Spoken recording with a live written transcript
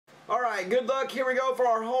Alright, good luck. Here we go for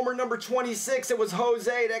our homer number 26. It was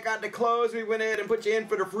Jose that got the close. We went ahead and put you in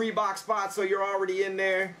for the free box spot, so you're already in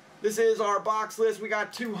there. This is our box list. We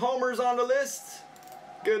got 2 homers on the list.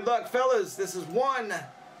 Good luck, fellas. This is 1,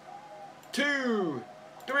 2,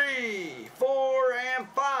 3, 4, and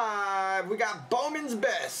 5. We got Bowman's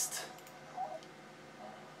best.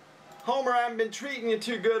 Homer, I haven't been treating you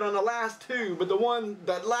too good on the last 2, but the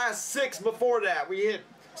last 6 before that, we hit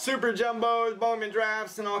super jumbos, Bowman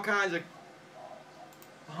drafts, and all kinds of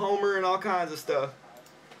Homer and all kinds of stuff.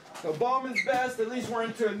 So Bowman's best, at least we're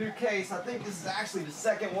into a new case. I think this is actually the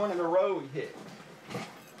 2nd one in a row we hit.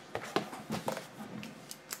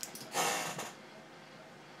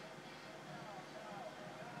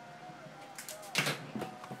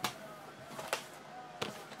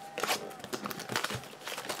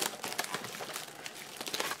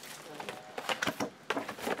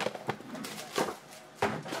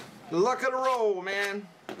 Luck of the roll, man.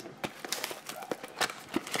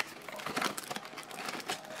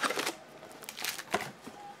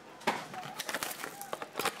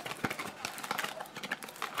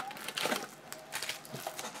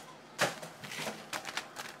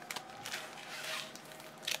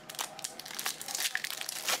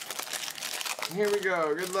 Here we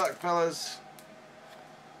go. Good luck, fellas.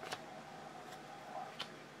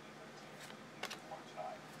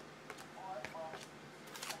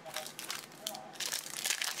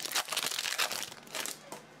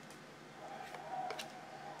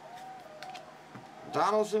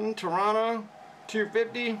 Donaldson, Toronto,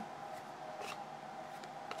 250.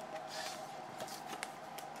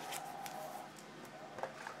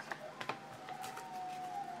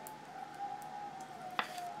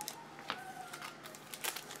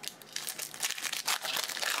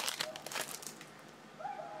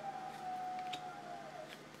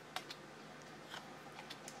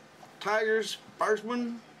 Tigers, first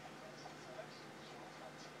one.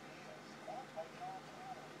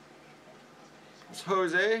 It's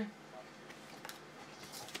Jose.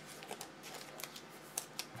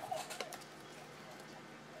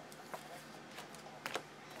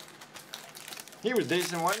 He was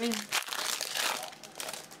decent, wasn't he?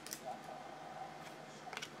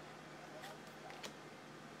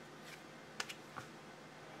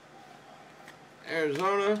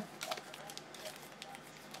 Arizona.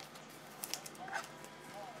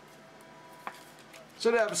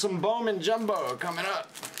 Should have some Bowman Jumbo coming up.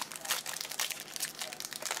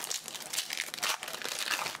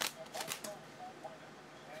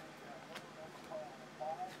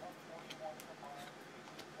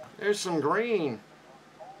 There's some green.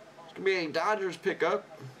 It's going to be a Dodgers pickup.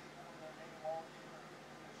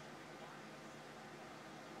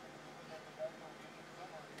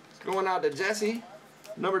 It's going out to Jesse,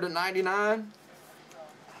 number to 99.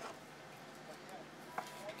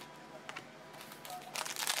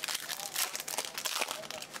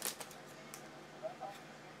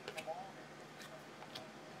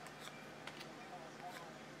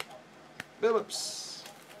 Phillips.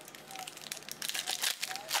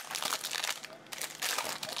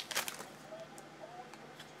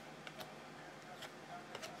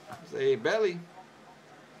 A belly.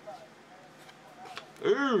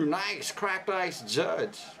 Ooh, nice cracked ice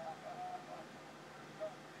Judge.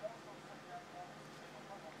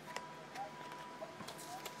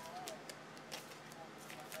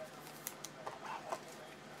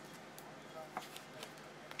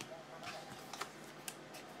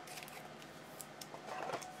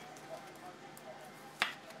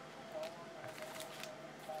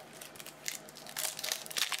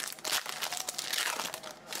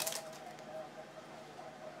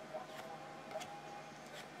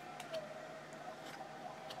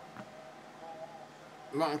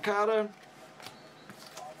 Moncada.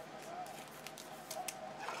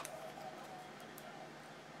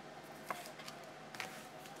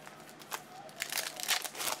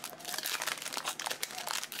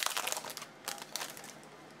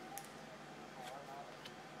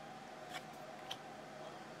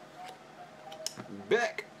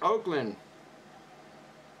 Beck, Oakland.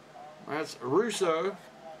 That's Russo.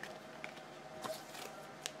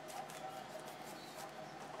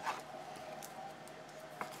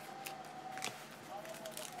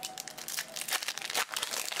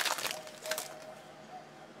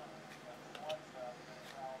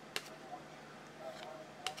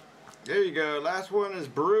 There you go. Last one is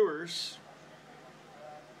Brewers.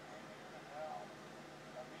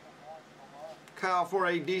 Kyle for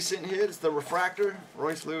a decent hit. It's the refractor.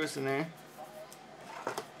 Royce Lewis in there.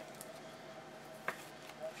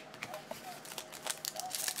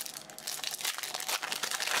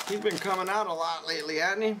 He's been coming out a lot lately,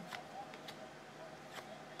 hasn't he?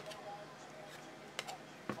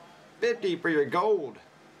 50 for your gold.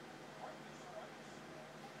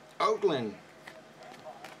 Oakland.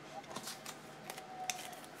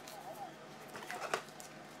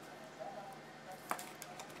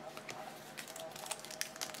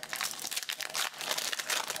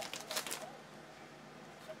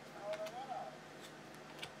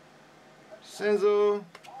 Senzel,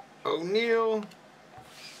 O'Neal,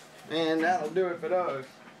 and that'll do it for those.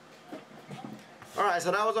 Alright,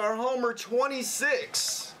 so that was our Homer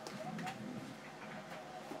 26.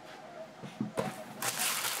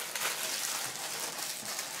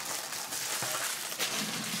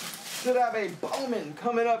 Should have a Bowman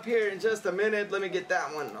coming up here in just a minute. Let me get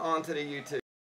that one onto the YouTube.